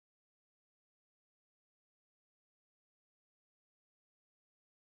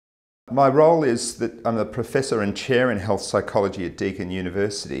My role is that I'm a professor and chair in health psychology at Deakin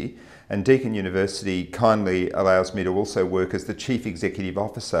University, and Deakin University kindly allows me to also work as the Chief Executive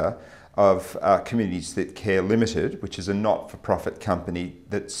Officer of Communities That Care Limited, which is a not-for-profit company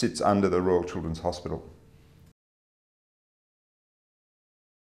that sits under the Royal Children's Hospital.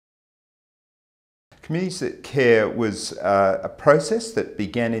 Communities That Care was a process that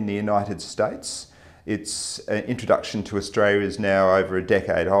began in the United States. Its introduction to Australia is now over a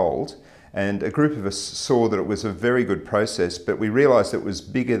decade old, and a group of us saw that it was a very good process, but we realised it was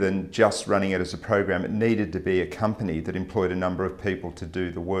bigger than just running it as a program. It needed to be a company that employed a number of people to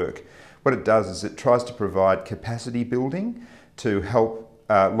do the work. What it does is it tries to provide capacity building to help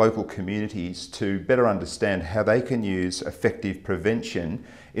local communities to better understand how they can use effective prevention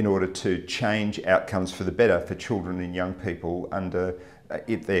in order to change outcomes for the better for children and young people under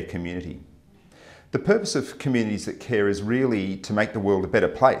their community. The purpose of Communities That Care is really to make the world a better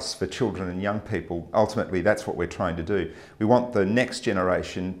place for children and young people. Ultimately, that's what we're trying to do. We want the next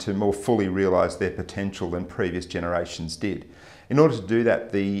generation to more fully realise their potential than previous generations did. In order to do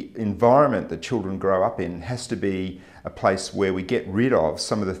that, the environment that children grow up in has to be a place where we get rid of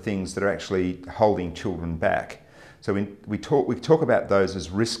some of the things that are actually holding children back. So we talk about those as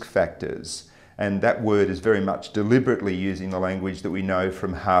risk factors. And that word is very much deliberately using the language that we know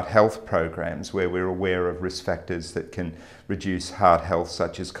from heart health programs, where we're aware of risk factors that can reduce heart health,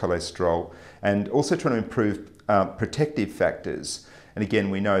 such as cholesterol, and also trying to improve protective factors. And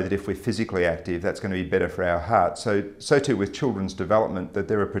again, we know that if we're physically active, that's going to be better for our heart. So too with children's development, that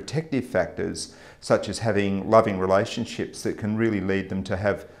there are protective factors, such as having loving relationships, that can really lead them to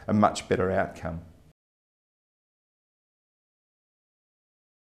have a much better outcome.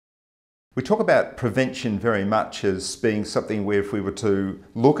 We talk about prevention very much as being something where if we were to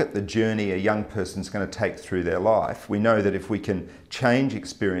look at the journey a young person's going to take through their life, we know that if we can change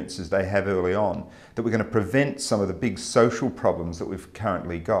experiences they have early on, that we're going to prevent some of the big social problems that we've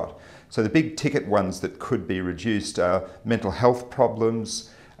currently got. So the big ticket ones that could be reduced are mental health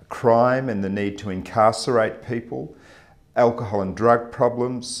problems, crime and the need to incarcerate people, alcohol and drug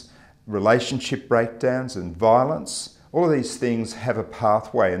problems, relationship breakdowns and violence. All of these things have a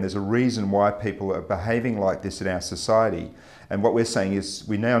pathway, and there's a reason why people are behaving like this in our society. And what we're saying is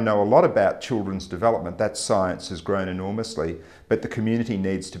we now know a lot about children's development. That science has grown enormously, but the community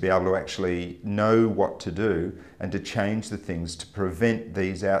needs to be able to actually know what to do and to change the things to prevent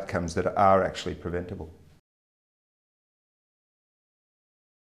these outcomes that are actually preventable.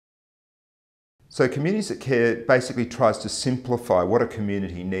 So Communities That Care basically tries to simplify what a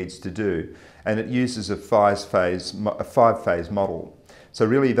community needs to do, and it uses a five-phase model. So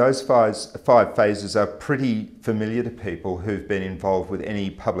really those five phases are pretty familiar to people who've been involved with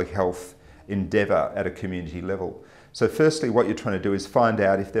any public health endeavour at a community level. So firstly, what you're trying to do is find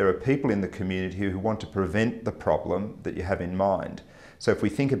out if there are people in the community who want to prevent the problem that you have in mind. So if we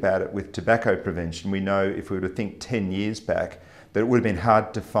think about it with tobacco prevention, we know if we were to think 10 years back, that it would have been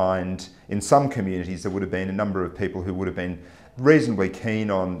hard to find, in some communities there would have been a number of people who would have been reasonably keen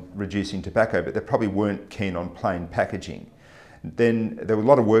on reducing tobacco, but they probably weren't keen on plain packaging. Then there was a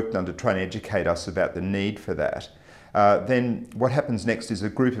lot of work done to try and educate us about the need for that. Then what happens next is a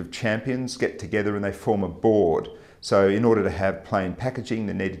group of champions get together and they form a board. So in order to have plain packaging,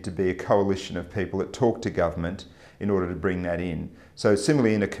 there needed to be a coalition of people that talk to government in order to bring that in. So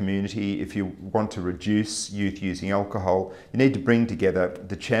similarly in a community, if you want to reduce youth using alcohol, you need to bring together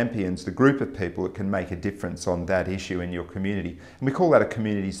the champions, the group of people that can make a difference on that issue in your community. And we call that a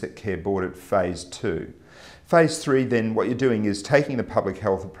Communities That Care board at phase 2. Phase 3 then, what you're doing is taking the public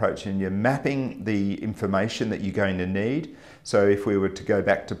health approach and you're mapping the information that you're going to need. So if we were to go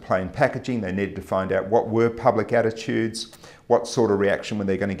back to plain packaging, they needed to find out what were public attitudes, what sort of reaction were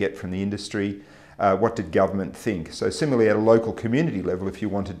they going to get from the industry, what did government think. So similarly at a local community level, if you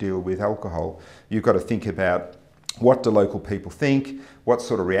want to deal with alcohol, you've got to think about what do local people think, what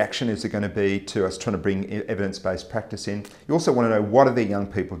sort of reaction is there going to be to us trying to bring evidence-based practice in. You also want to know what are the young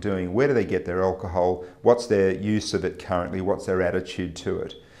people doing, where do they get their alcohol, what's their use of it currently, what's their attitude to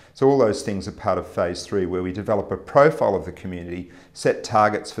it. So all those things are part of phase 3, where we develop a profile of the community, set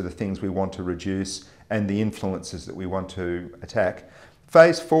targets for the things we want to reduce and the influences that we want to attack.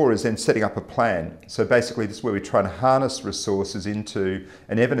 Phase 4 is then setting up a plan. So basically this is where we try and harness resources into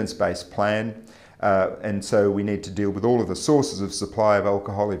an evidence-based plan. And so we need to deal with all of the sources of supply of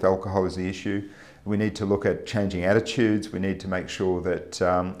alcohol, if alcohol is the issue. We need to look at changing attitudes. We need to make sure that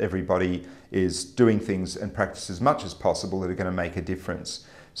everybody is doing things and practice as much as possible that are going to make a difference.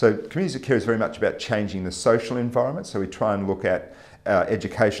 So Communities That Care is very much about changing the social environment. So we try and look at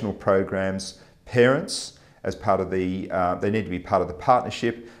educational programs, parents, as part of the, they need to be part of the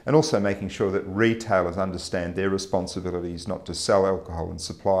partnership, and also making sure that retailers understand their responsibilities not to sell alcohol and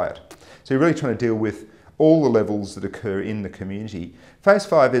supply it. So you're really trying to deal with all the levels that occur in the community. Phase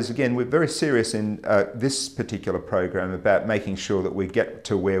 5 is, again, we're very serious in this particular program about making sure that we get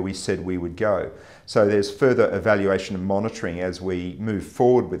to where we said we would go. So there's further evaluation and monitoring as we move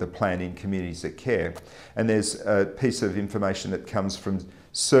forward with a plan in communities that care. And there's a piece of information that comes from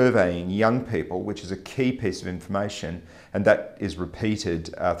surveying young people, which is a key piece of information, and that is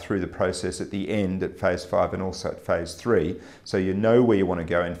repeated through the process at the end at phase 5 and also at phase 3. So you know where you want to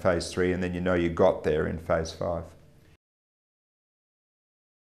go in phase 3, and then you know you got there in phase 5.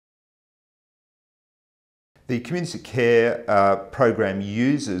 The Communities that Care program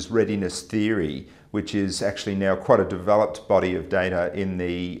uses readiness theory, which is actually now quite a developed body of data in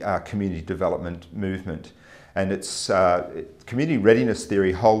the community development movement. And it's community readiness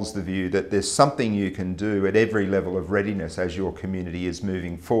theory holds the view that there's something you can do at every level of readiness as your community is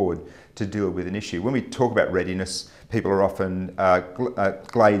moving forward to deal with an issue. When we talk about readiness, people are often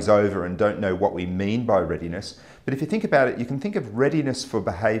glaze over and don't know what we mean by readiness. But if you think about it, you can think of readiness for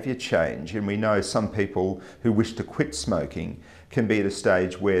behaviour change, and we know some people who wish to quit smoking can be at a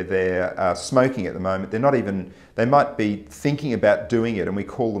stage where they're smoking at the moment. They're not even, they might be thinking about doing it, and we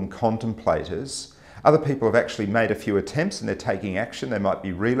call them contemplators. Other people have actually made a few attempts and they're taking action. They might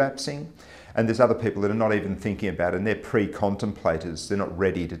be relapsing. And there's other people that are not even thinking about it, and they're pre-contemplators. They're not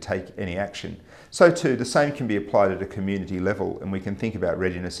ready to take any action. So too, the same can be applied at a community level, and we can think about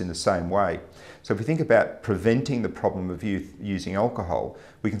readiness in the same way. So if we think about preventing the problem of youth using alcohol,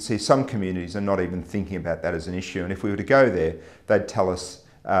 we can see some communities are not even thinking about that as an issue. And if we were to go there, they'd tell us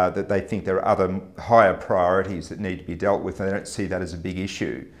that they think there are other higher priorities that need to be dealt with, and they don't see that as a big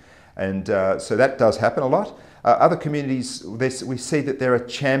issue. And so that does happen a lot. Other communities, we see that there are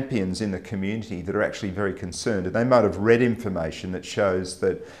champions in the community that are actually very concerned, and they might have read information that shows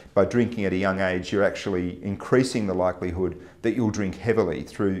that by drinking at a young age, you're actually increasing the likelihood that you'll drink heavily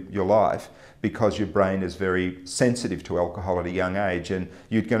through your life because your brain is very sensitive to alcohol at a young age, and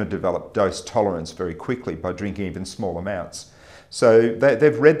you're going to develop dose tolerance very quickly by drinking even small amounts. So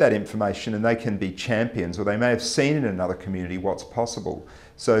they've read that information and they can be champions, or they may have seen in another community what's possible.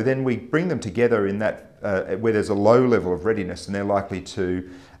 So then we bring them together in that where there's a low level of readiness, and they're likely to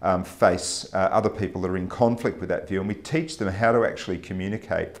face other people that are in conflict with that view, and we teach them how to actually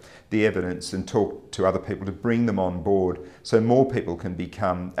communicate the evidence and talk to other people to bring them on board so more people can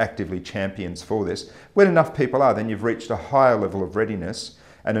become actively champions for this. When enough people are, then you've reached a higher level of readiness,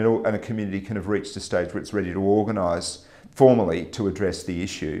 and a community can have reached a stage where it's ready to organise formally to address the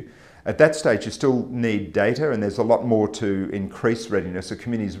issue. At that stage, you still need data, and there's a lot more to increase readiness. A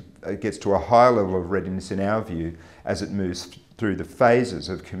community gets to a higher level of readiness, in our view, as it moves through the phases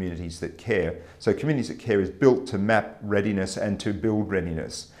of communities that care. So communities that care is built to map readiness and to build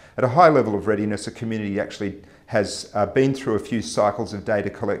readiness. At a high level of readiness, a community actually has been through a few cycles of data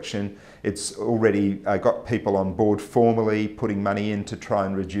collection. It's already got people on board formally, putting money in to try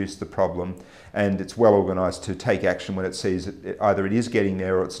and reduce the problem, and it's well organised to take action when it sees either it is getting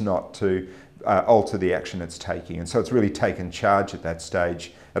there or it's not, to alter the action it's taking. And so it's really taken charge at that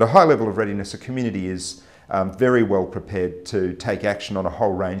stage. At a high level of readiness, a community is very well prepared to take action on a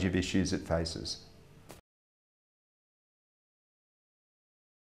whole range of issues it faces.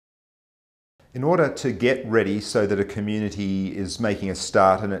 In order to get ready so that a community is making a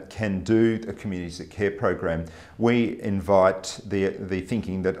start and it can do a Communities that Care program, we invite the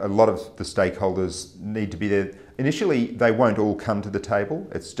thinking that a lot of the stakeholders need to be there. Initially, they won't all come to the table.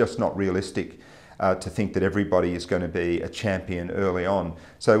 It's just not realistic to think that everybody is going to be a champion early on.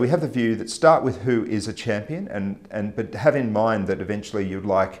 So we have the view that start with who is a champion, but have in mind that eventually you'd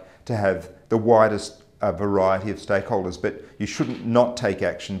like to have the widest a variety of stakeholders, but you shouldn't not take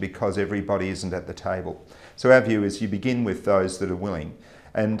action because everybody isn't at the table. So our view is you begin with those that are willing.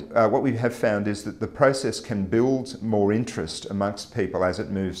 And what we have found is that the process can build more interest amongst people as it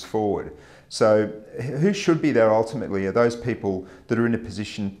moves forward. So who should be there ultimately are those people that are in a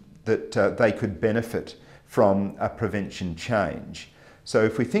position that they could benefit from a prevention change. So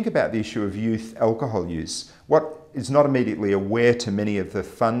if we think about the issue of youth alcohol use, what is not immediately aware to many of the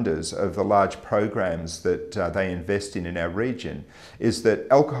funders of the large programs that they invest in our region is that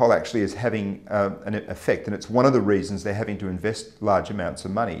alcohol actually is having an effect, and it's one of the reasons they're having to invest large amounts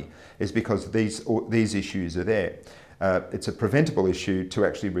of money is because these issues are there. It's a preventable issue to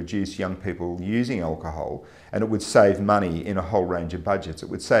actually reduce young people using alcohol, and it would save money in a whole range of budgets. It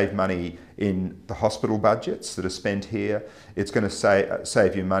would save money in the hospital budgets that are spent here. It's going to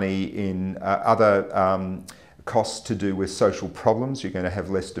save you money in other costs to do with social problems. You're going to have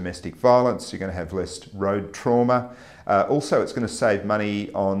less domestic violence, you're going to have less road trauma. Also, it's going to save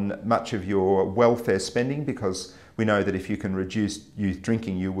money on much of your welfare spending, because we know that if you can reduce youth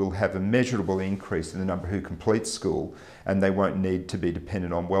drinking, you will have a measurable increase in the number who complete school, and they won't need to be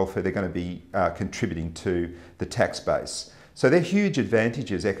dependent on welfare. They're going to be contributing to the tax base. So they're huge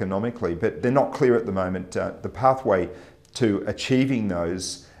advantages economically, but they're not clear at the moment. The pathway to achieving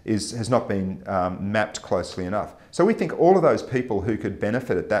those has not been mapped closely enough. So we think all of those people who could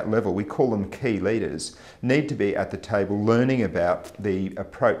benefit at that level, we call them key leaders, need to be at the table learning about the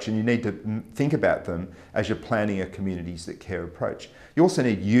approach, and you need to think about them as you're planning a communities that care approach. You also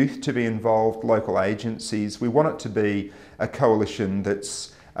need youth to be involved, local agencies. We want it to be a coalition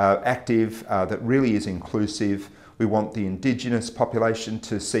that's active, that really is inclusive. We want the Indigenous population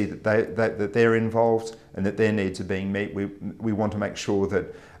to see that they're involved and that their needs are being met. We want to make sure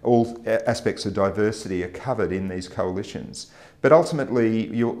that all aspects of diversity are covered in these coalitions. But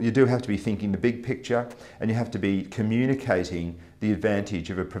ultimately, you do have to be thinking the big picture, and you have to be communicating the advantage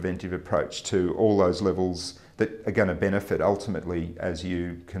of a preventive approach to all those levels that are going to benefit ultimately as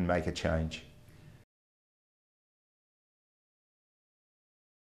you can make a change.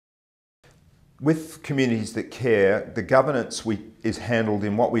 With communities that care, the governance is handled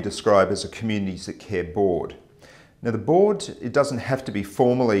in what we describe as a communities that care board. Now the board, it doesn't have to be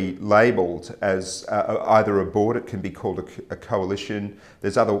formally labelled as either a board, it can be called a coalition.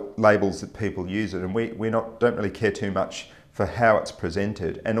 There's other labels that people use it, and we don't really care too much for how it's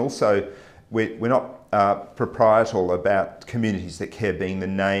presented. And also we're not proprietorial about communities that care being the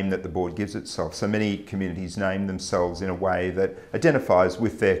name that the board gives itself. So many communities name themselves in a way that identifies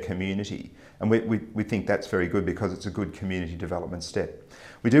with their community. And we think that's very good, because it's a good community development step.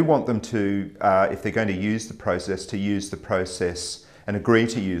 We do want them to, if they're going to use the process and agree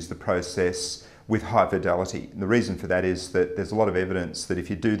to use the process with high fidelity. And the reason for that is that there's a lot of evidence that if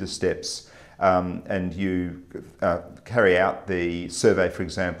you do the steps and you carry out the survey, for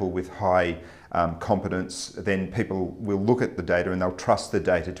example, with high competence, then people will look at the data and they'll trust the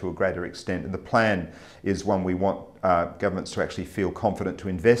data to a greater extent. And the plan is one we want governments to actually feel confident to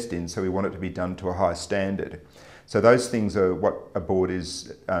invest in, so we want it to be done to a high standard. So those things are what a board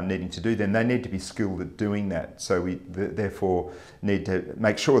is needing to do. Then they need to be skilled at doing that. So we therefore need to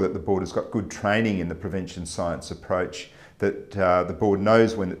make sure that the board has got good training in the prevention science approach, that the board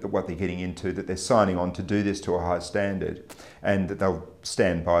knows what they're getting into, that they're signing on to do this to a high standard, and that they'll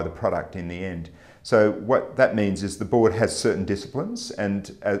stand by the product in the end. So what that means is the board has certain disciplines, and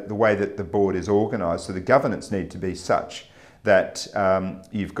the way that the board is organised, so the governance need to be such that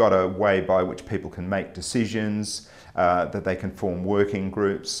you've got a way by which people can make decisions, that they can form working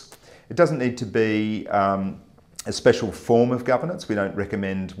groups. It doesn't need to be a special form of governance. We don't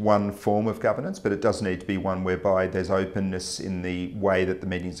recommend one form of governance, but it does need to be one whereby there's openness in the way that the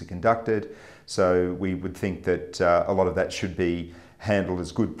meetings are conducted. So we would think that a lot of that should be handled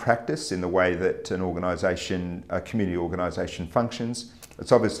as good practice in the way that an organisation, a community organisation functions.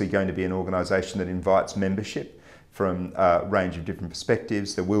 It's obviously going to be an organisation that invites membership from a range of different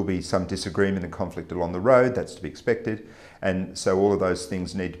perspectives. There will be some disagreement and conflict along the road, that's to be expected. And so all of those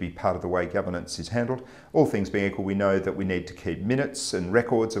things need to be part of the way governance is handled. All things being equal, we know that we need to keep minutes and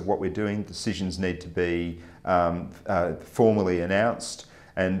records of what we're doing. Decisions need to be formally announced,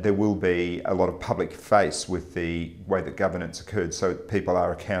 and there will be a lot of public face with the way that governance occurred, so people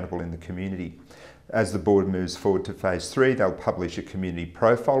are accountable in the community. As the board moves forward to phase 3, they'll publish a community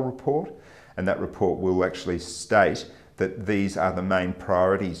profile report, and that report will actually state that these are the main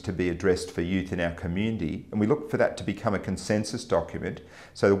priorities to be addressed for youth in our community, and we look for that to become a consensus document.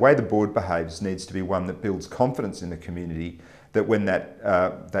 So the way the board behaves needs to be one that builds confidence in the community, that when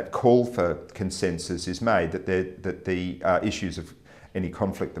that call for consensus is made, that the issues of any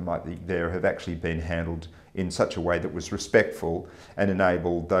conflict that might be there have actually been handled in such a way that was respectful and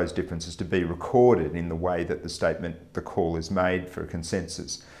enabled those differences to be recorded in the way that the call is made for a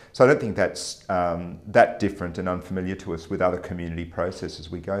consensus. So I don't think that's that different and unfamiliar to us with other community processes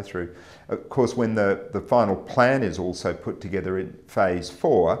we go through. Of course, when the final plan is also put together in phase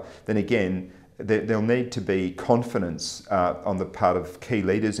 4, then again, there'll need to be confidence on the part of key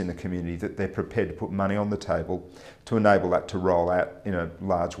leaders in the community that they're prepared to put money on the table to enable that to roll out in a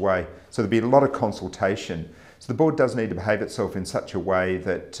large way. So there'll be a lot of consultation. So the board does need to behave itself in such a way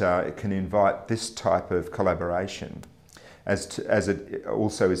that it can invite this type of collaboration. As it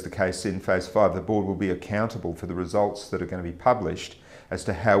also is the case in phase 5, the board will be accountable for the results that are going to be published as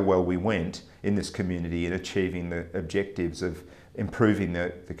to how well we went in this community in achieving the objectives of improving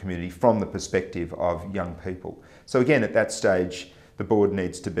the community from the perspective of young people. So again, at that stage, the board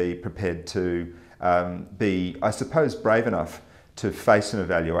needs to be prepared to be, I suppose, brave enough to face an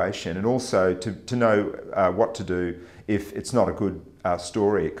evaluation, and also to know what to do if it's not a good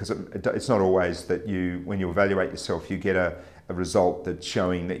story, because it's not always that when you evaluate yourself, you get a result that's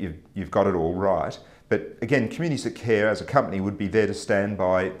showing that you've got it all right. But again, Communities That Care as a company would be there to stand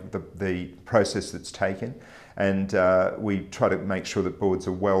by the process that's taken, and we try to make sure that boards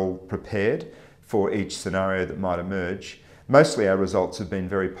are well prepared for each scenario that might emerge. Mostly our results have been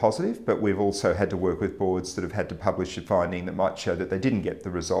very positive, but we've also had to work with boards that have had to publish a finding that might show that they didn't get the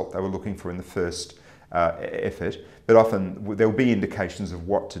result they were looking for in the first effort. But often there will be indications of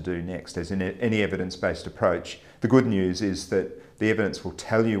what to do next, as in any evidence-based approach. The good news is that the evidence will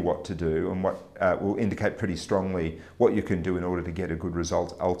tell you what to do, and what will indicate pretty strongly what you can do in order to get a good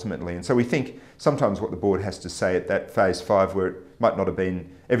result ultimately. And so we think sometimes what the board has to say at that phase 5, where it might not have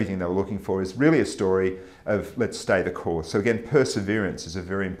been everything they were looking for, is really a story of let's stay the course. So again, perseverance is a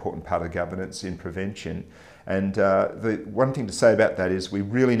very important part of governance in prevention. And the one thing to say about that is we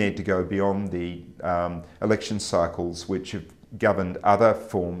really need to go beyond the election cycles which have governed other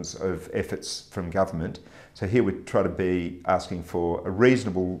forms of efforts from government. So here we try to be asking for a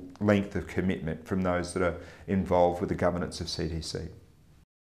reasonable length of commitment from those that are involved with the governance of CTC.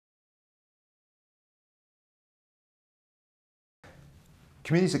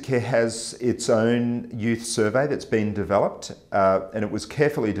 Communities That Care has its own youth survey that's been developed, and it was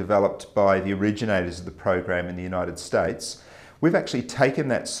carefully developed by the originators of the program in the United States. We've actually taken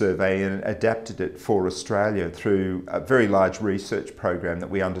that survey and adapted it for Australia through a very large research program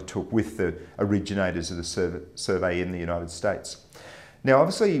that we undertook with the originators of the survey in the United States. Now,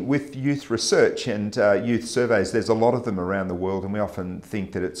 obviously, with youth research and youth surveys, there's a lot of them around the world, and we often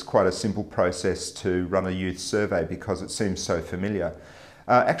think that it's quite a simple process to run a youth survey because it seems so familiar.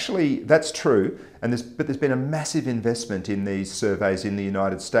 Actually, that's true, but there's been a massive investment in these surveys in the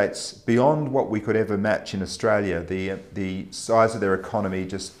United States beyond what we could ever match in Australia. The size of their economy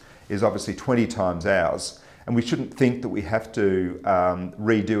just is obviously 20 times ours, and we shouldn't think that we have to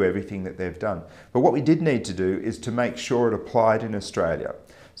redo everything that they've done. But what we did need to do is to make sure it applied in Australia.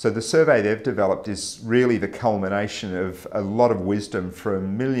 So the survey they've developed is really the culmination of a lot of wisdom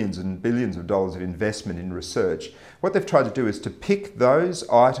from millions and billions of dollars of investment in research. What they've tried to do is to pick those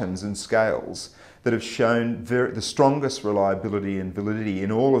items and scales that have shown the strongest reliability and validity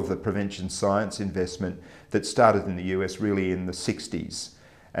in all of the prevention science investment that started in the US really in the 60s.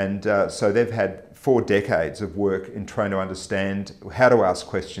 And so they've had 4 decades of work in trying to understand how to ask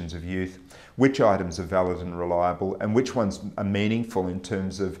questions of youth, which items are valid and reliable, and which ones are meaningful in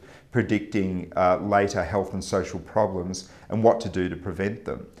terms of predicting later health and social problems, and what to do to prevent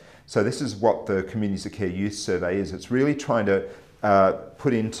them. So this is what the Communities That Care Youth Survey is. It's really trying to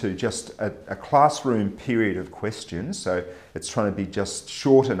put into just a classroom period of questions. So it's trying to be just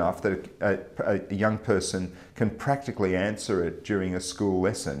short enough that a young person can practically answer it during a school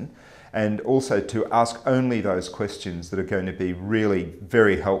lesson, and also to ask only those questions that are going to be really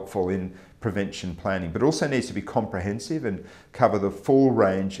very helpful in prevention planning, but also needs to be comprehensive and cover the full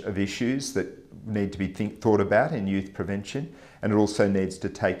range of issues that need to be thought about in youth prevention, and it also needs to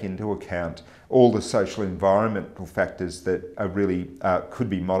take into account all the social environmental factors that are really could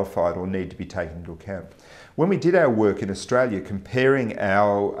be modified or need to be taken into account. When we did our work in Australia, comparing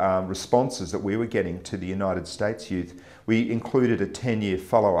our responses that we were getting to the United States youth, we included a 10-year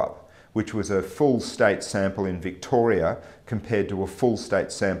follow-up, which was a full state sample in Victoria compared to a full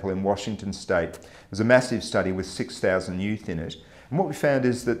state sample in Washington State. It was a massive study with 6,000 youth in it. And what we found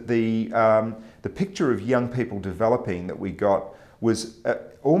is that the picture of young people developing that we got was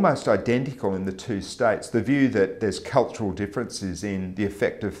almost identical in the 2 states. The view that there's cultural differences in the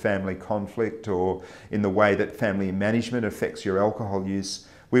effect of family conflict or in the way that family management affects your alcohol use,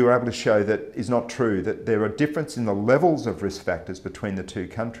 we were able to show that is not true, that there are differences in the levels of risk factors between the 2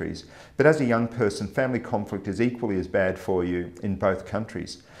 countries. But as a young person, family conflict is equally as bad for you in both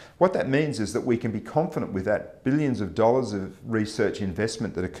countries. What that means is that we can be confident with that billions of dollars of research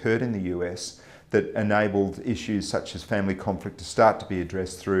investment that occurred in the US that enabled issues such as family conflict to start to be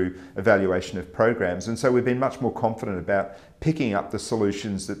addressed through evaluation of programs. And so we've been much more confident about picking up the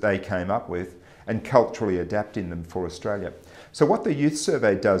solutions that they came up with and culturally adapting them for Australia. So what the youth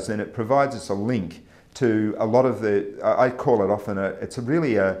survey does then, it provides us a link to a lot of the, I call it often, it's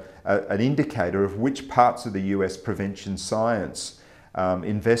really an indicator of which parts of the US prevention science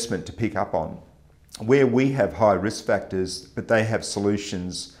investment to pick up on. Where we have high risk factors, but they have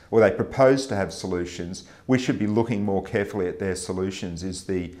solutions, or they propose to have solutions, we should be looking more carefully at their solutions, is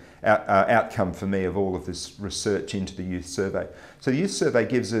the outcome for me of all of this research into the youth survey. So the youth survey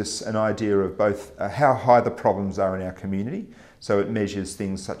gives us an idea of both how high the problems are in our community. So it measures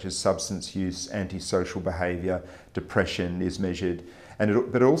things such as substance use, antisocial behaviour, depression is measured.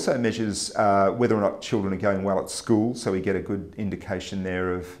 But it also measures whether or not children are going well at school, so we get a good indication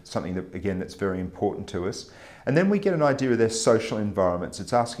there of something that, again, that's very important to us. And then we get an idea of their social environments.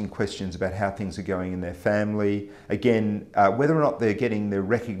 It's asking questions about how things are going in their family, again, whether or not they're getting their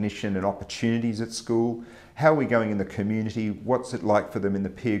recognition and opportunities at school, how are we going in the community, what's it like for them in the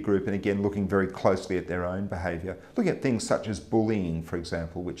peer group, and again, looking very closely at their own behaviour. Looking at things such as bullying, for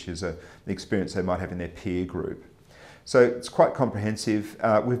example, which is an experience they might have in their peer group. So it's quite comprehensive.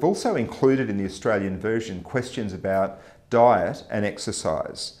 We've also included in the Australian version questions about diet and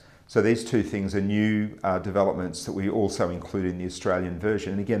exercise. So these two things are new developments that we also include in the Australian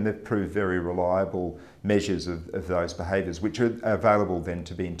version. And again, they've proved very reliable measures of those behaviours, which are available then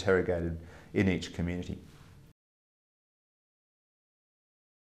to be interrogated in each community.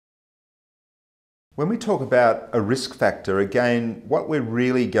 When we talk about a risk factor, again, what we're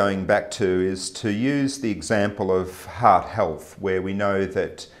really going back to is to use the example of heart health, where we know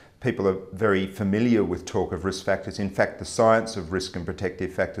that people are very familiar with talk of risk factors. In fact, the science of risk and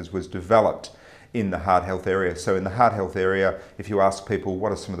protective factors was developed in the heart health area. So in the heart health area, if you ask people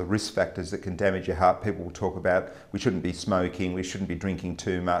what are some of the risk factors that can damage your heart, people will talk about we shouldn't be smoking, we shouldn't be drinking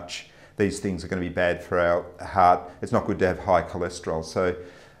too much, these things are going to be bad for our heart, it's not good to have high cholesterol. So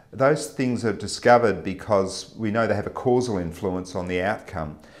those things are discovered because we know they have a causal influence on the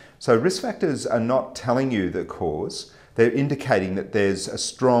outcome. So risk factors are not telling you the cause, they're indicating that there's a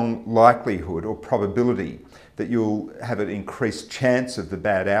strong likelihood or probability that you'll have an increased chance of the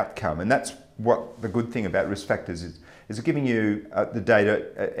bad outcome. And that's what the good thing about risk factors is giving you the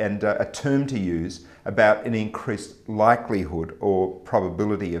data and a term to use about an increased likelihood or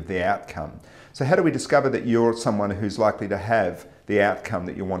probability of the outcome. So how do we discover that you're someone who's likely to have the outcome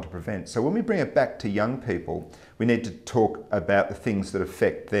that you want to prevent? So when we bring it back to young people, we need to talk about the things that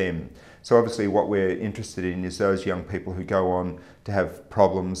affect them. So obviously what we're interested in is those young people who go on to have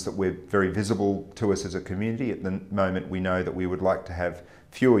problems that were very visible to us as a community. At the moment, we know that we would like to have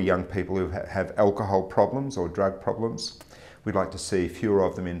fewer young people who have alcohol problems or drug problems. We'd like to see fewer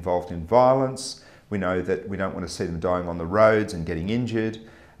of them involved in violence. We know that we don't want to see them dying on the roads and getting injured.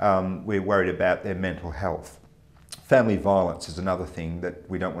 We're worried about their mental health. Family violence is another thing that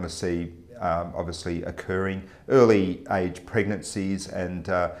we don't want to see obviously occurring. Early age pregnancies and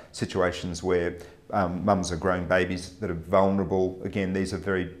situations where mums are growing babies that are vulnerable. Again, these are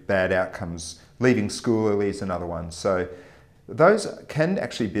very bad outcomes. Leaving school early is another one. So those can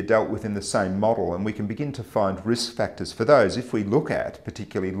actually be dealt with in the same model, and we can begin to find risk factors for those if we look at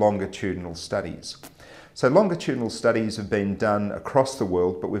particularly longitudinal studies. So longitudinal studies have been done across the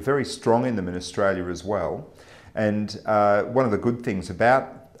world, but we're very strong in them in Australia as well. And one of the good things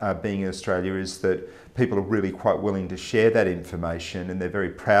about being in Australia is that people are really quite willing to share that information, and they're very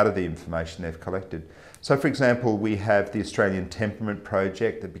proud of the information they've collected. So for example, we have the Australian Temperament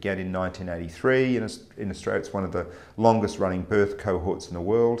Project that began in 1983 in Australia. It's one of the longest running birth cohorts in the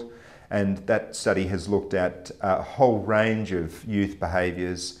world, and that study has looked at a whole range of youth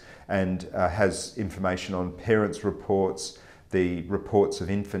behaviours and has information on parents' reports, the reports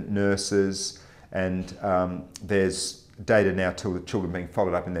of infant nurses, and there's data now to the children being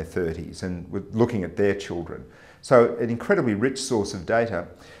followed up in their 30s, and we're looking at their children. So an incredibly rich source of data.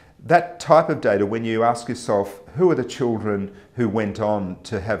 That type of data, when you ask yourself, who are the children who went on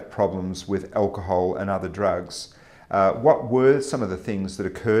to have problems with alcohol and other drugs? What were some of the things that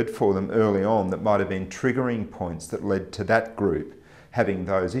occurred for them early on that might have been triggering points that led to that group having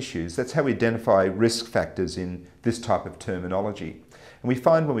those issues? That's how we identify risk factors in this type of terminology. And we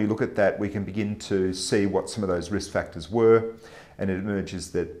find when we look at that, we can begin to see what some of those risk factors were, and it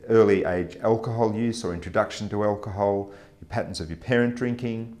emerges that early age alcohol use or introduction to alcohol, the patterns of your parent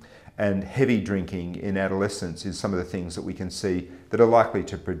drinking, and heavy drinking in adolescence is some of the things that we can see that are likely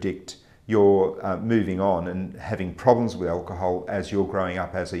to predict your moving on and having problems with alcohol as you're growing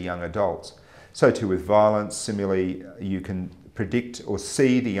up as a young adult. So too with violence. Similarly, you can predict or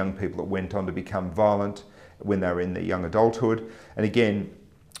see the young people that went on to become violent when they were in their young adulthood. And again,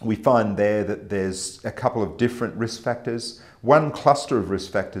 we find there that there's a couple of different risk factors. One cluster of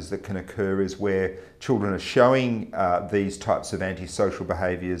risk factors that can occur is where children are showing these types of antisocial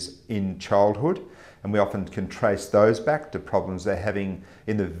behaviours in childhood, and we often can trace those back to problems they're having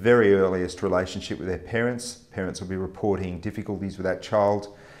in the very earliest relationship with their parents. Parents will be reporting difficulties with that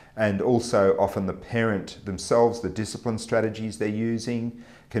child, and also often the parent themselves, the discipline strategies they're using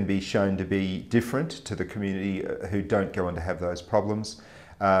can be shown to be different to the community who don't go on to have those problems.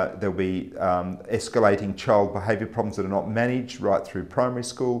 There'll be escalating child behaviour problems that are not managed right through primary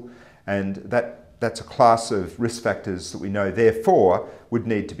school, and that that's a class of risk factors that we know therefore would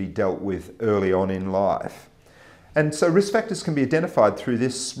need to be dealt with early on in life. And so risk factors can be identified through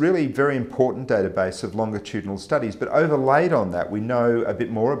this really very important database of longitudinal studies, but overlaid on that we know a bit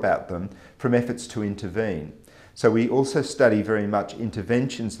more about them from efforts to intervene. So we also study very much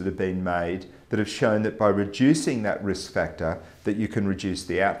interventions that have been made that have shown that by reducing that risk factor that you can reduce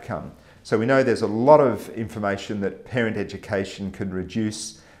the outcome. So we know there's a lot of information that parent education can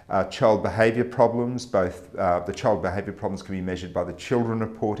reduce child behaviour problems. Both the child behaviour problems can be measured by the children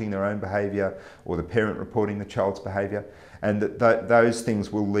reporting their own behaviour or the parent reporting the child's behaviour, and that those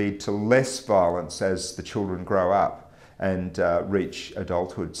things will lead to less violence as the children grow up and reach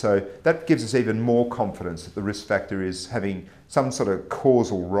adulthood. So that gives us even more confidence that the risk factor is having some sort of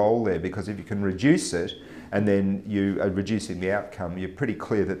causal role there, because if you can reduce it and then you are reducing the outcome, you're pretty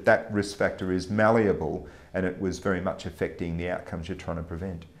clear that that risk factor is malleable and it was very much affecting the outcomes you're trying to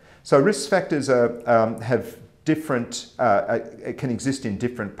prevent. So risk factors have different, it can exist in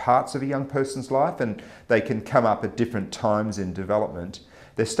different parts of a young person's life, and they can come up at different times in development.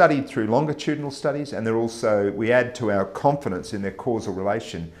 They're studied through longitudinal studies, and they're also, we add to our confidence in their causal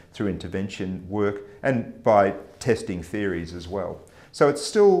relation through intervention work and by testing theories as well. So it's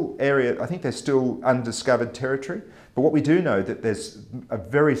still I think there's still undiscovered territory, but what we do know that there's a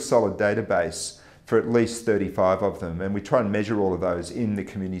very solid database for at least 35 of them, and we try and measure all of those in the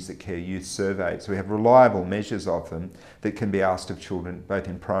Communities That Care Youth survey. So we have reliable measures of them that can be asked of children both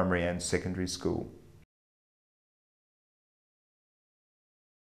in primary and secondary school.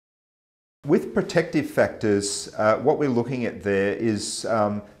 With protective factors, what we're looking at there is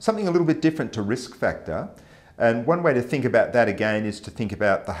something a little bit different to risk factor. And one way to think about that again is to think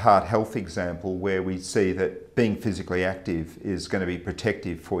about the heart health example, where we see that being physically active is going to be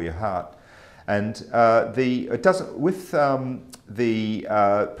protective for your heart. And with the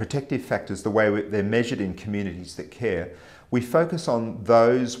protective factors, the way they're measured in Communities That Care, we focus on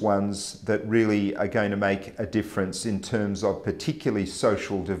those ones that really are going to make a difference in terms of particularly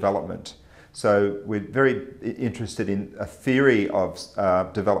social development. So we're very interested in a theory of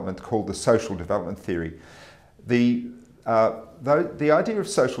development called the social development theory. The idea of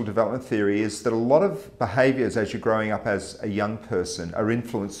social development theory is that a lot of behaviours as you're growing up as a young person are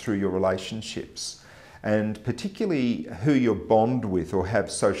influenced through your relationships, and particularly who you bond with or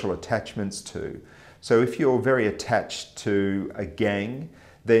have social attachments to. So if you're very attached to a gang,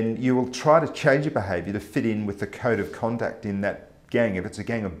 then you will try to change your behaviour to fit in with the code of conduct in that gang. If it's a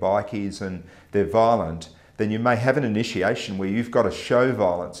gang of bikies and they're violent, then you may have an initiation where you've got to show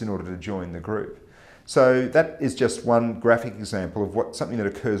violence in order to join the group. So that is just one graphic example of something that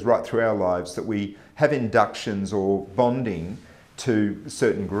occurs right through our lives, that we have inductions or bonding to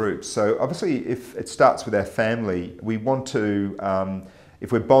certain groups. So obviously if it starts with our family, we want to,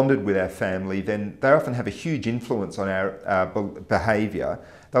 if we're bonded with our family, then they often have a huge influence on our behaviour.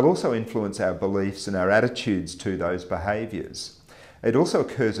 They'll also influence our beliefs and our attitudes to those behaviours. It also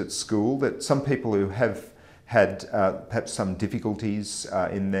occurs at school that some people who have had perhaps some difficulties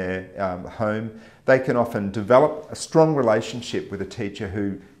in their home, they can often develop a strong relationship with a teacher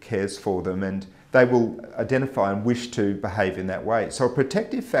who cares for them, and they will identify and wish to behave in that way. So a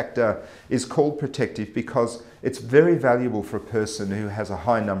protective factor is called protective because it's very valuable for a person who has a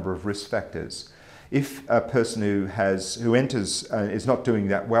high number of risk factors. If a person who enters is not doing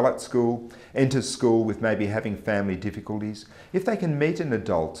that well at school, enters school with maybe having family difficulties, if they can meet an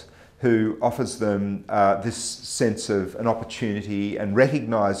adult who offers them this sense of an opportunity and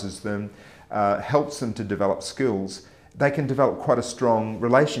recognises them, helps them to develop skills, they can develop quite a strong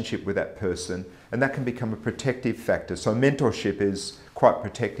relationship with that person, and that can become a protective factor. So mentorship is quite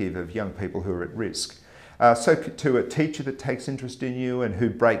protective of young people who are at risk. So to a teacher that takes interest in you and who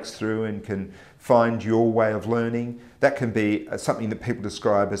breaks through and can find your way of learning, that can be something that people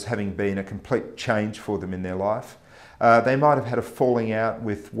describe as having been a complete change for them in their life. They might have had a falling out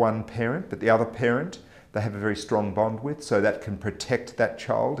with one parent, but the other parent they have a very strong bond with, so that can protect that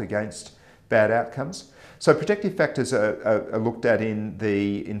child against bad outcomes. So protective factors are looked at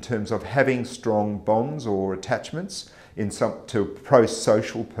in terms of having strong bonds or attachments to a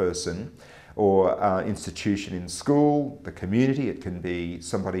pro-social person or institution in school, the community. It can be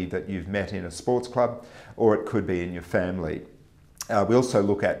somebody that you've met in a sports club, or it could be in your family. We also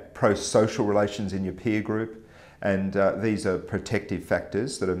look at pro-social relations in your peer group, and these are protective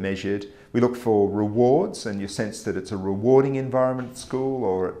factors that are measured. We look for rewards and your sense that it's a rewarding environment at school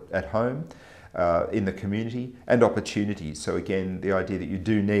or at home, in the community, and opportunities. So again, the idea that you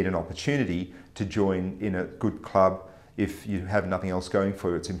do need an opportunity to join in a good club if you have nothing else going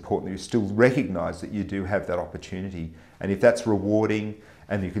for you, it's important that you still recognise that you do have that opportunity. And if that's rewarding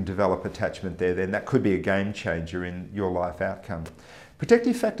and you can develop attachment there, then that could be a game changer in your life outcome.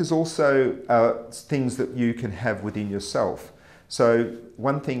 Protective factors also are things that you can have within yourself. So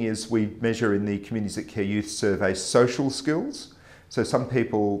one thing is we measure in the Communities That Care Youth Survey social skills. So some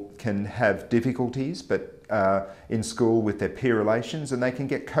people can have difficulties in school with their peer relations, and they can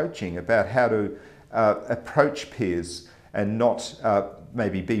get coaching about how to approach peers and not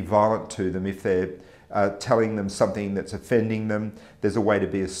maybe be violent to them if they're telling them something that's offending them. There's a way to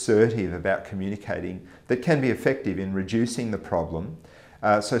be assertive about communicating that can be effective in reducing the problem.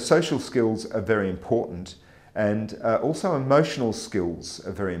 So social skills are very important, and also emotional skills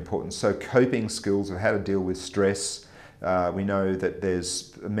are very important. So coping skills of how to deal with stress. We know that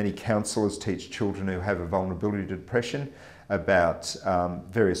there's many counsellors teach children who have a vulnerability to depression about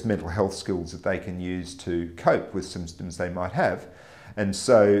various mental health skills that they can use to cope with symptoms they might have. And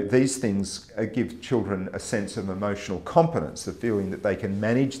so these things give children a sense of emotional competence, the feeling that they can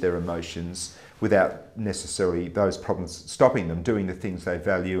manage their emotions without necessarily those problems stopping them doing the things they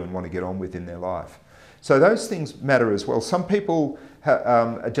value and want to get on with in their life. So those things matter as well. Some people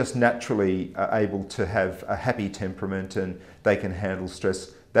are just naturally able to have a happy temperament and they can handle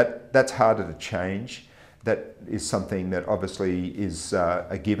stress. That's harder to change. That is something that obviously is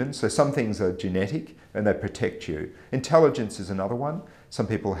a given. So some things are genetic and they protect you. Intelligence is another one. Some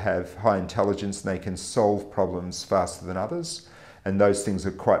people have high intelligence and they can solve problems faster than others. And those things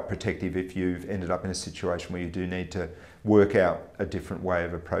are quite protective if you've ended up in a situation where you do need to work out a different way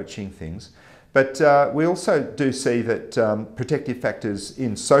of approaching things. But we also do see that protective factors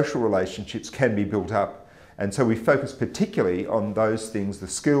in social relationships can be built up. And so we focus particularly on those things, the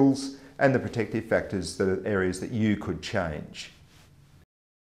skills and the protective factors that are areas that you could change.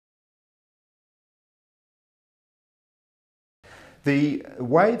 The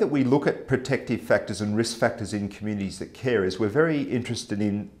way that we look at protective factors and risk factors in communities that care is we're very interested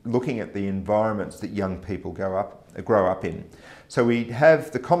in looking at the environments that young people grow up in. So we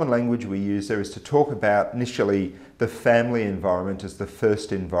have the common language we use there is to talk about initially the family environment as the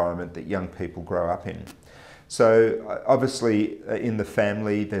first environment that young people grow up in. So obviously in the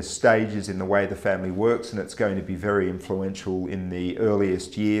family there's stages in the way the family works, and it's going to be very influential in the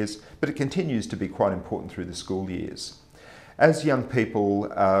earliest years, but it continues to be quite important through the school years. As young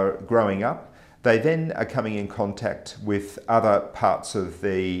people are growing up, they then are coming in contact with other parts of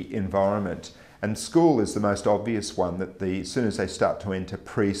the environment. And school is the most obvious one, that as soon as they start to enter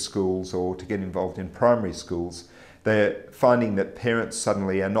preschools or to get involved in primary schools, they're finding that parents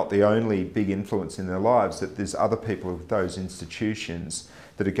suddenly are not the only big influence in their lives, that there's other people with those institutions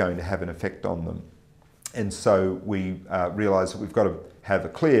that are going to have an effect on them. And so we realise that we've got to have a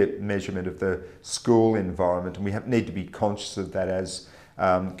clear measurement of the school environment, and we need to be conscious of that as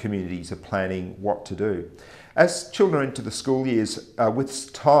communities are planning what to do. As children enter the school years,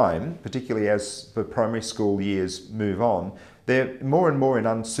 with time, particularly as the primary school years move on, they're more and more in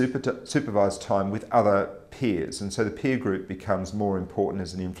unsupervised time with other peers, and so the peer group becomes more important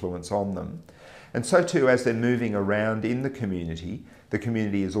as an influence on them. And so too, as they're moving around in the community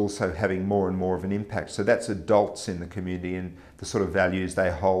is also having more and more of an impact. So that's adults in the community and the sort of values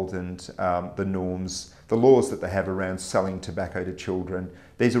they hold and the norms, the laws that they have around selling tobacco to children.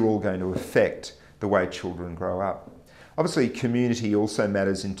 These are all going to affect the way children grow up. Obviously, community also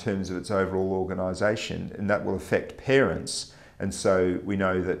matters in terms of its overall organisation, and that will affect parents. And so we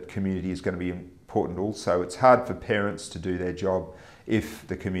know that community is going to be important also. It's hard for parents to do their job if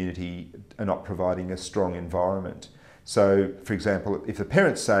the community are not providing a strong environment. So, for example, if the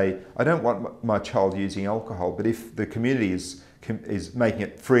parents say, I don't want my child using alcohol, but if the community is making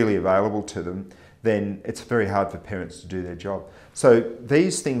it freely available to them, then it's very hard for parents to do their job. So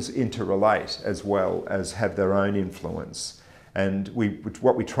these things interrelate as well as have their own influence. And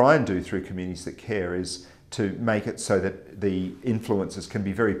what we try and do through Communities That Care is to make it so that the influences can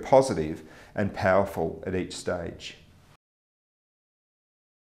be very positive and powerful at each stage.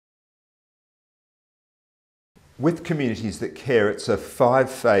 With Communities That Care, it's a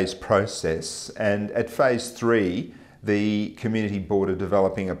 5-phase process, and at phase 3, the community board are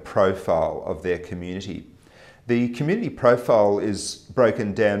developing a profile of their community. The community profile is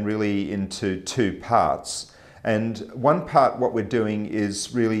broken down really into 2 parts, and one part, what we're doing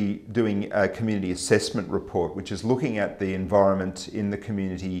is really doing a community assessment report, which is looking at the environment in the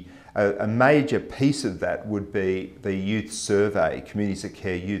community. A major piece of that would be the youth survey, Communities That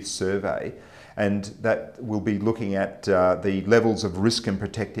Care Youth Survey, and that will be looking at the levels of risk and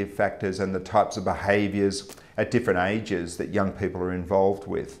protective factors and the types of behaviours at different ages that young people are involved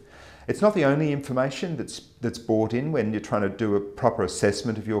with. It's not the only information that's brought in when you're trying to do a proper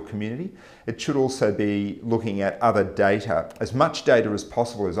assessment of your community. It should also be looking at other data, as much data as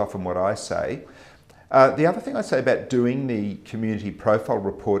possible is often what I say. The other thing I say about doing the community profile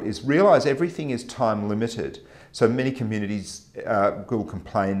report is realise everything is time limited. So many communities will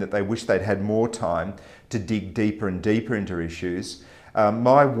complain that they wish they'd had more time to dig deeper and deeper into issues.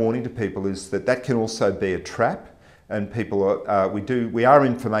 My warning to people is that that can also be a trap, and people are, we are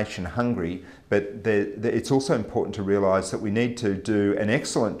information hungry, but it's also important to realise that we need to do an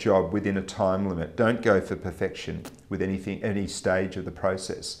excellent job within a time limit. Don't go for perfection with any stage of the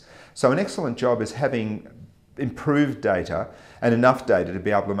process. So an excellent job is having improved data and enough data to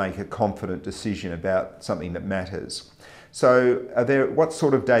be able to make a confident decision about something that matters. So what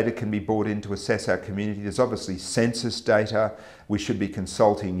sort of data can be brought in to assess our community? There's obviously census data. We should be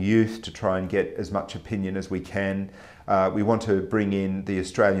consulting youth to try and get as much opinion as we can. We want to bring in the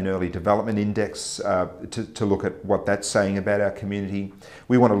Australian Early Development Index to look at what that's saying about our community.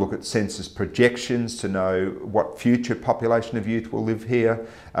 We want to look at census projections to know what future population of youth will live here.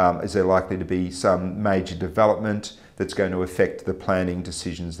 Is there likely to be some major development that's going to affect the planning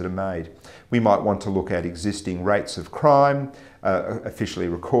decisions that are made? We might want to look at existing rates of crime, officially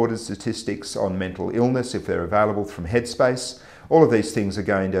recorded statistics on mental illness if they're available from Headspace. All of these things are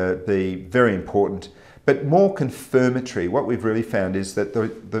going to be very important, but more confirmatory. What we've really found is that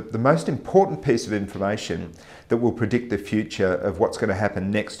the most important piece of information that will predict the future of what's going to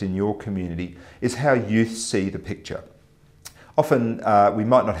happen next in your community is how youth see the picture. Often we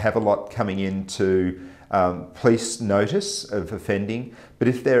might not have a lot coming into police notice of offending, but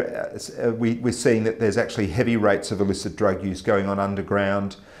if we're seeing that there's actually heavy rates of illicit drug use going on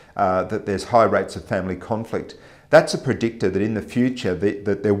underground, that there's high rates of family conflict, that's a predictor that in the future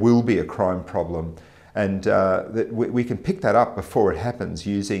that there will be a crime problem, and that we can pick that up before it happens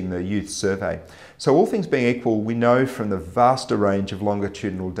using the youth survey. So all things being equal, we know from the vaster range of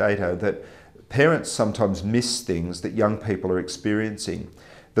longitudinal data that parents sometimes miss things that young people are experiencing.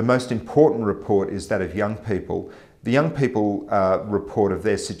 The most important report is that of young people. The young people report of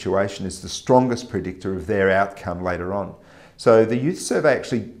their situation is the strongest predictor of their outcome later on. So the youth survey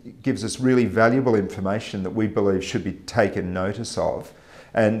actually gives us really valuable information that we believe should be taken notice of.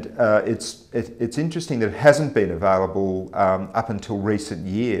 And it's interesting that it hasn't been available up until recent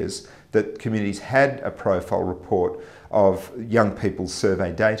years, that communities had a profile report of young people's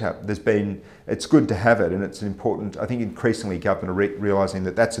survey data. It's good to have it, and it's important. I think increasingly government are realising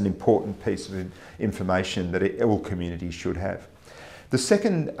that that's an important piece of information that all communities should have. The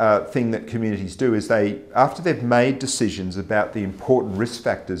second thing that communities do is after they've made decisions about the important risk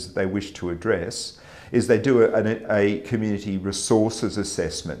factors that they wish to address, is they do a community resources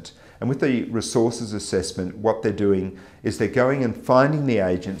assessment. And with the resources assessment, what they're doing is they're going and finding the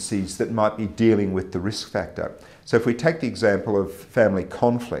agencies that might be dealing with the risk factor. So if we take the example of family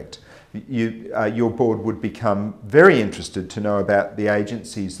conflict, your board would become very interested to know about the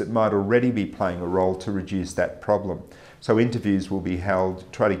agencies that might already be playing a role to reduce that problem. So interviews will be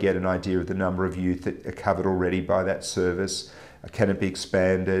held, try to get an idea of the number of youth that are covered already by that service. Can it be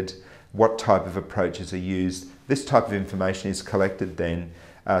expanded? What type of approaches are used? This type of information is collected then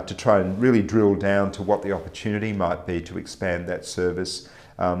to try and really drill down to what the opportunity might be to expand that service.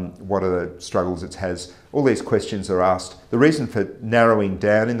 What are the struggles it has? All these questions are asked. The reason for narrowing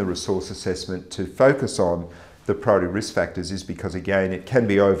down in the resource assessment to focus on the priority risk factors is because, again, it can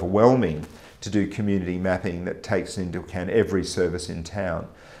be overwhelming to do community mapping that takes into account every service in town.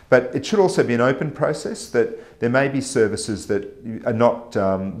 But it should also be an open process, that there may be services that are not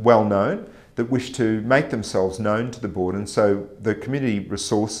well known, that wish to make themselves known to the board, and so the community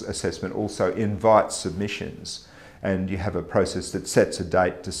resource assessment also invites submissions, and you have a process that sets a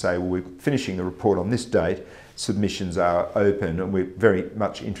date to say, well, we're finishing the report on this date, submissions are open, and we're very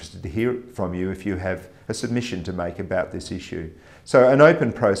much interested to hear from you if you have a submission to make about this issue. So an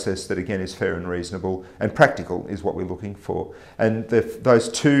open process that, again, is fair and reasonable and practical is what we're looking for. And those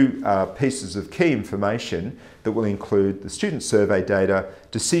two pieces of key information that will include the student survey data,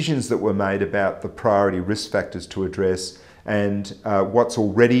 decisions that were made about the priority risk factors to address, and what's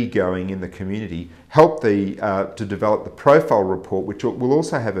already going in the community, help to develop the profile report, which will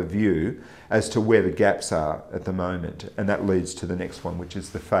also have a view as to where the gaps are at the moment. And that leads to the next one, which is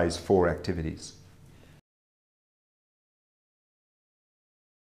the Phase 4 activities.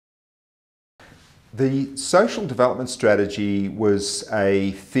 The social development strategy was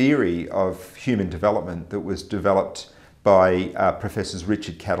a theory of human development that was developed by Professors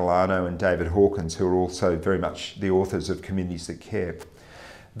Richard Catalano and David Hawkins, who are also very much the authors of Communities That Care.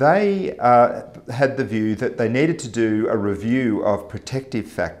 They had the view that they needed to do a review of protective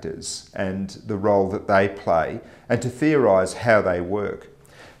factors and the role that they play, and to theorise how they work.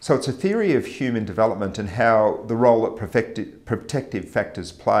 So it's a theory of human development and how the role that protective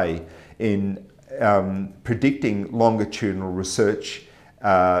factors play in predicting longitudinal research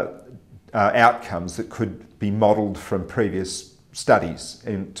outcomes that could be modelled from previous studies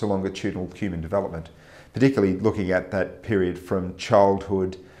into longitudinal human development, particularly looking at that period from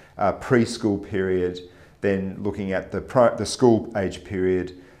childhood, preschool period, then looking at the school age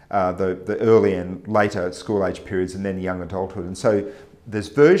period, the early and later school age periods, and then young adulthood. And so there's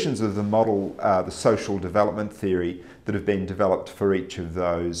versions of the model, the social development theory, that have been developed for each of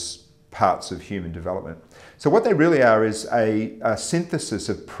those parts of human development. So what they really are is a synthesis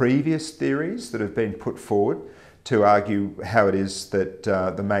of previous theories that have been put forward to argue how it is that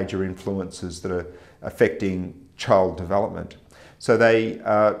the major influences that are affecting child development. So they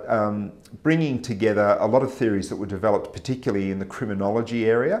are bringing together a lot of theories that were developed particularly in the criminology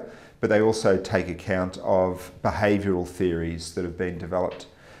area, but they also take account of behavioural theories that have been developed.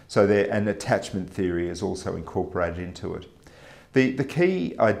 So an attachment theory is also incorporated into it. The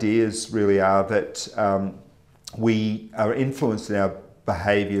key ideas really are that we are influenced in our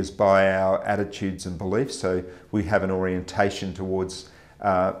behaviours by our attitudes and beliefs. So we have an orientation towards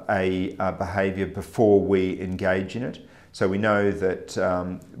a behaviour before we engage in it. So we know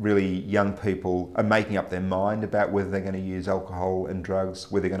that really young people are making up their mind about whether they're going to use alcohol and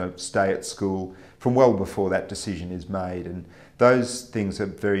drugs, whether they're going to stay at school, from well before that decision is made. And those things are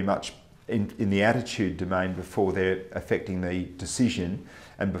very much in the attitude domain before they're affecting the decision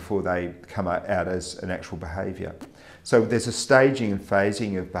and before they come out as an actual behaviour. So there's a staging and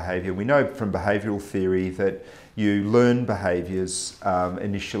phasing of behaviour. We know from behavioural theory that you learn behaviours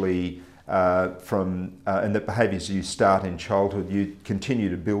initially and that behaviours you start in childhood, you continue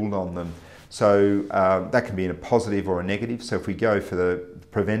to build on them. So that can be in a positive or a negative. So if we go for the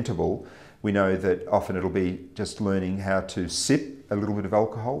preventable, we know that often it'll be just learning how to sip a little bit of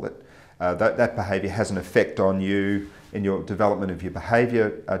alcohol. That behaviour has an effect on you in your development of your behaviour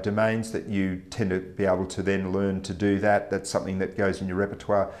domains, that you tend to be able to then learn to do that. That's something that goes in your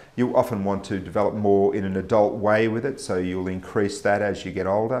repertoire. You often want to develop more in an adult way with it, so you'll increase that as you get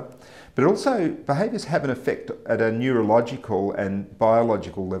older. But also behaviours have an effect at a neurological and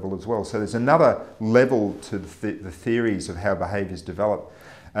biological level as well. So there's another level to the theories of how behaviours develop.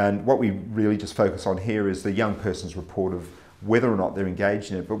 And what we really just focus on here is the young person's report of whether or not they're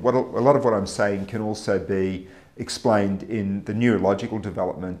engaged in it. But a lot of what I'm saying can also be explained in the neurological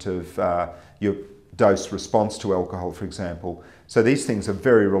development of your dose response to alcohol, for example. So these things are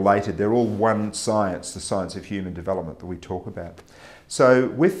very related. They're all one science, the science of human development that we talk about. So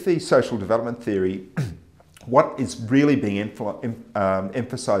with the social development theory, what is really being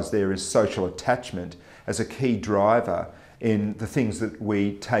emphasised there is social attachment as a key driver in the things that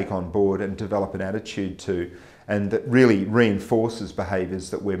we take on board and develop an attitude to, and that really reinforces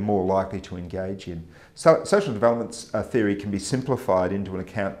behaviours that we're more likely to engage in. So social development theory can be simplified into an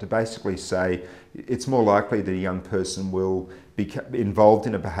account to basically say it's more likely that a young person will be involved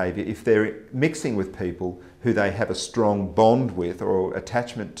in a behaviour if they're mixing with people who they have a strong bond with or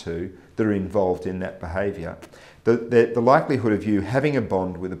attachment to that are involved in that behaviour. The likelihood of you having a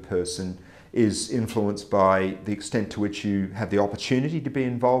bond with a person is influenced by the extent to which you have the opportunity to be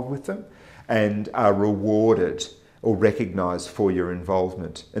involved with them and are rewarded or recognised for your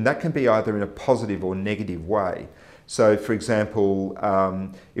involvement. And that can be either in a positive or negative way. So for example,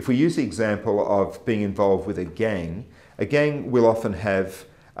 if we use the example of being involved with a gang will often have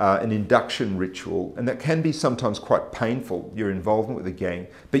an induction ritual, and that can be sometimes quite painful, your involvement with a gang,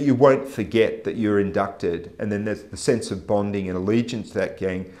 but you won't forget that you're inducted, and then there's the sense of bonding and allegiance to that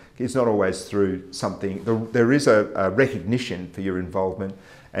gang is not always through something. There is a recognition for your involvement,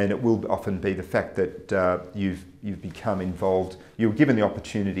 and it will often be the fact that you've become involved, you were given the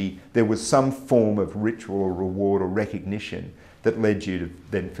opportunity, there was some form of ritual or reward or recognition that led you to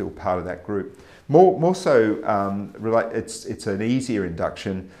then feel part of that group. More so, it's an easier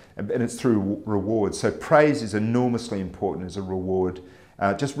induction, and it's through rewards. So praise is enormously important as a reward.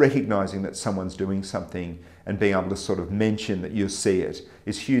 Just recognising that someone's doing something and being able to sort of mention that you see it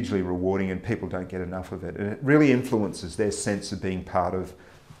is hugely rewarding, and people don't get enough of it. And it really influences their sense of being part of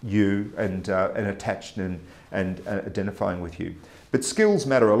you and attached and identifying with you. But skills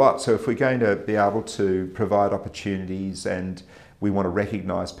matter a lot. So if we're going to be able to provide opportunities and we want to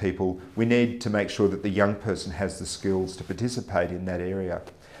recognise people, we need to make sure that the young person has the skills to participate in that area.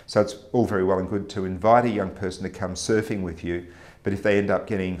 So it's all very well and good to invite a young person to come surfing with you, but if they end up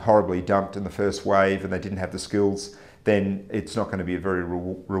getting horribly dumped in the first wave and they didn't have the skills, then it's not going to be a very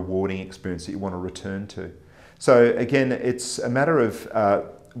rewarding experience that you want to return to. So again, it's a matter of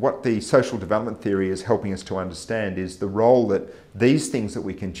what the social development theory is helping us to understand is the role that these things that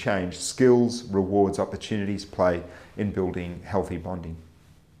we can change, skills, rewards, opportunities, play in building healthy bonding.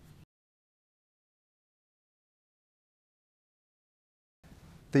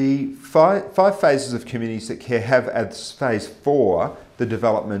 The five phases of communities that care have as phase 4 the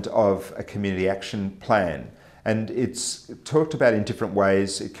development of a community action plan. And it's talked about in different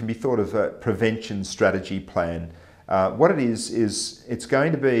ways. It can be thought of a prevention strategy plan. What it is it's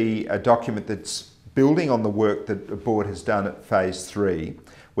going to be a document that's building on the work that the board has done at phase 3,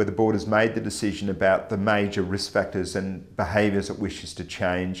 where the board has made the decision about the major risk factors and behaviours it wishes to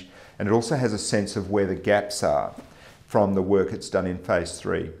change. And it also has a sense of where the gaps are from the work it's done in phase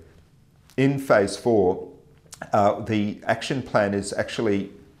 3. In phase 4, the action plan is actually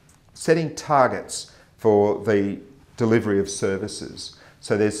setting targets for the delivery of services.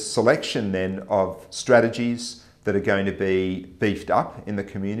 So there's selection then of strategies that are going to be beefed up in the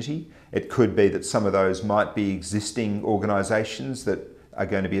community. It could be that some of those might be existing organisations that are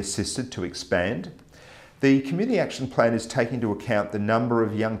going to be assisted to expand. The community action plan is taking into account the number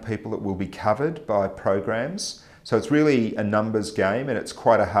of young people that will be covered by programs. So it's really a numbers game, and it's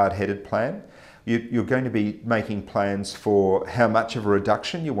quite a hard-headed plan. You're going to be making plans for how much of a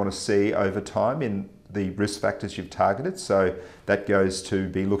reduction you want to see over time in the risk factors you've targeted. So that goes to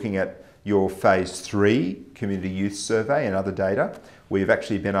be looking at your phase 3 community youth survey and other data. We've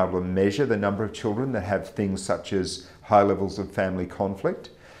actually been able to measure the number of children that have things such as high levels of family conflict.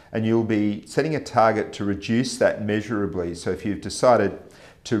 And you'll be setting a target to reduce that measurably. So if you've decided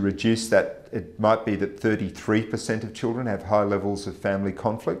to reduce that, it might be that 33% of children have high levels of family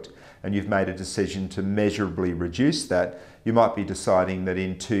conflict, and you've made a decision to measurably reduce that. You might be deciding that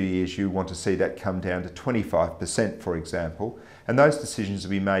in 2 years you want to see that come down to 25%, for example. And those decisions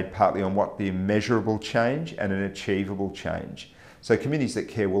will be made partly on what be a measurable change and an achievable change. So communities that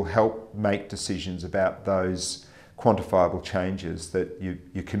care will help make decisions about those quantifiable changes that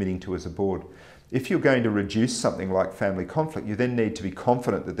you're committing to as a board. If you're going to reduce something like family conflict, you then need to be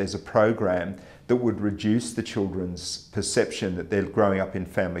confident that there's a program that would reduce the children's perception that they're growing up in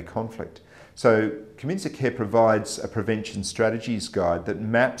family conflict. So Communities of Care provides a prevention strategies guide that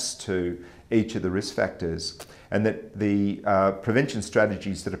maps to each of the risk factors, and that the prevention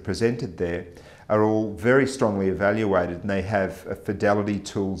strategies that are presented there are all very strongly evaluated, and they have fidelity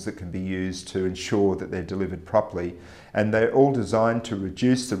tools that can be used to ensure that they're delivered properly, and they're all designed to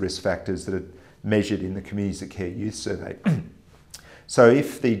reduce the risk factors that are measured in the Communities of Care Youth Survey. So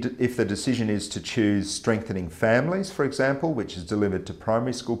if the decision is to choose strengthening families, for example, which is delivered to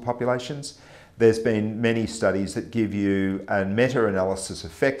primary school populations, there's been many studies that give you a meta-analysis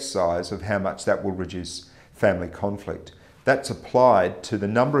effect size of how much that will reduce family conflict. That's applied to the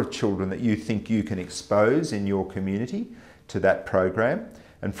number of children that you think you can expose in your community to that program,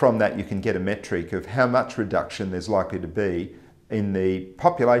 and from that you can get a metric of how much reduction there's likely to be in the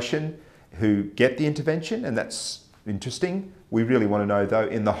population who get the intervention, and that's interesting. We really want to know, though,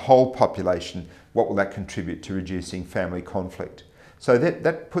 in the whole population, what will that contribute to reducing family conflict? So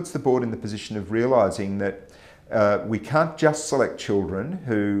that puts the board in the position of realising that we can't just select children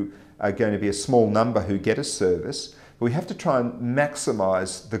who are going to be a small number who get a service, but we have to try and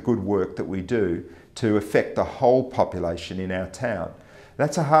maximise the good work that we do to affect the whole population in our town.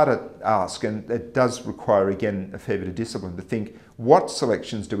 That's a harder ask, and it does require, again, a fair bit of discipline to think, what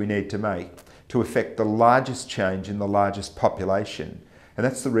selections do we need to make to affect the largest change in the largest population? And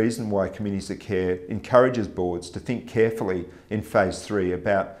that's the reason why Communities of Care encourages boards to think carefully in phase 3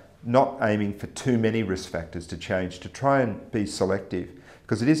 about not aiming for too many risk factors to change, to try and be selective,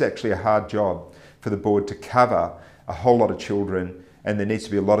 because it is actually a hard job for the board to cover a whole lot of children, and there needs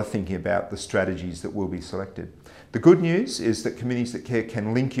to be a lot of thinking about the strategies that will be selected. The good news is that Communities that Care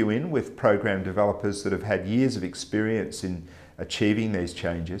can link you in with program developers that have had years of experience in achieving these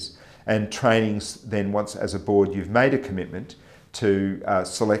changes, and trainings then, once as a board you've made a commitment to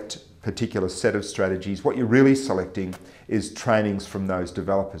select a particular set of strategies. What you're really selecting is trainings from those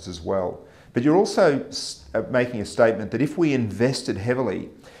developers as well. But you're also making a statement that if we invested heavily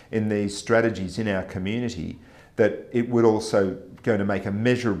in these strategies in our community, that it would also going to make a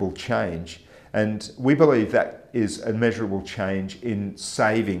measurable change. And we believe that is a measurable change in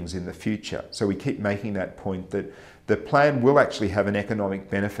savings in the future. So we keep making that point that the plan will actually have an economic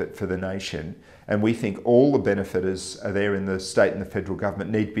benefit for the nation, and we think all the benefiters are there in the state and the federal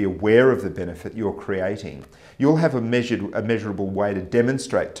government need to be aware of the benefit you're creating. You'll have a measurable way to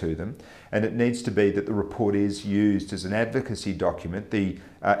demonstrate to them, and it needs to be that the report is used as an advocacy document. The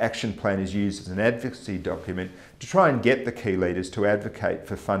action plan is used as an advocacy document to try and get the key leaders to advocate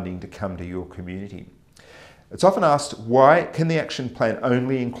for funding to come to your community. It's often asked, why can the action plan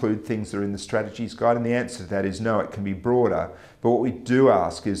only include things that are in the strategies guide? And the answer to that is no, it can be broader. But what we do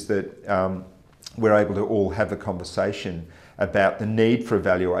ask is that we're able to all have a conversation about the need for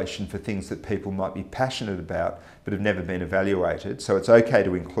evaluation for things that people might be passionate about but have never been evaluated. So it's okay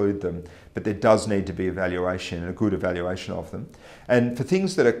to include them, but there does need to be evaluation, and a good evaluation of them. And for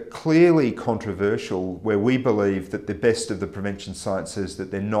things that are clearly controversial, where we believe that the best of the prevention science says that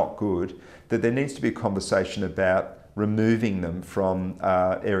they're not good, that there needs to be a conversation about removing them from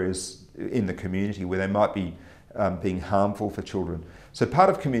areas in the community where they might be being harmful for children. So part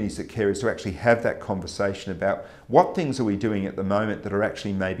of Communities That Care is to actually have that conversation about what things are we doing at the moment that are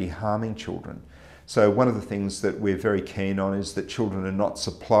actually maybe harming children. So one of the things that we're very keen on is that children are not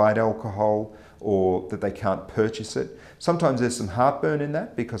supplied alcohol or that they can't purchase it. Sometimes there's some heartburn in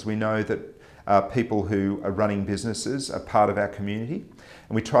that because we know that people who are running businesses are part of our community,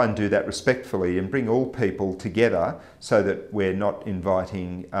 and we try and do that respectfully and bring all people together so that we're not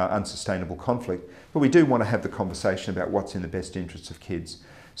inviting unsustainable conflict. But we do want to have the conversation about what's in the best interests of kids.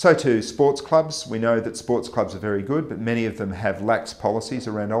 So too, sports clubs. We know that sports clubs are very good, but many of them have lax policies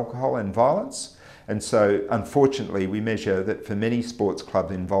around alcohol and violence. And so, unfortunately, we measure that for many sports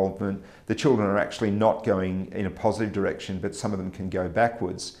club involvement, the children are actually not going in a positive direction, but some of them can go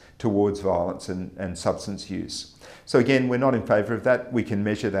backwards towards violence and substance use. So again, we're not in favour of that. We can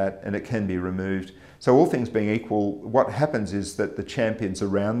measure that and it can be removed. So all things being equal, what happens is that the champions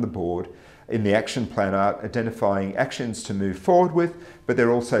around the board in the action plan are identifying actions to move forward with, but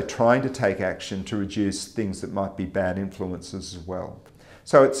they're also trying to take action to reduce things that might be bad influences as well.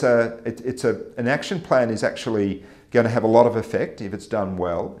 So an action plan is actually going to have a lot of effect if it's done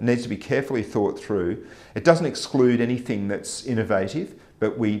well. It needs to be carefully thought through. It doesn't exclude anything that's innovative,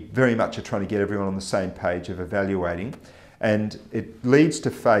 but we very much are trying to get everyone on the same page of evaluating. And it leads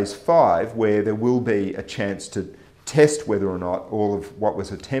to phase 5, where there will be a chance to test whether or not all of what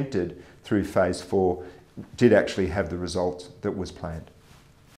was attempted through phase 4 did actually have the result that was planned.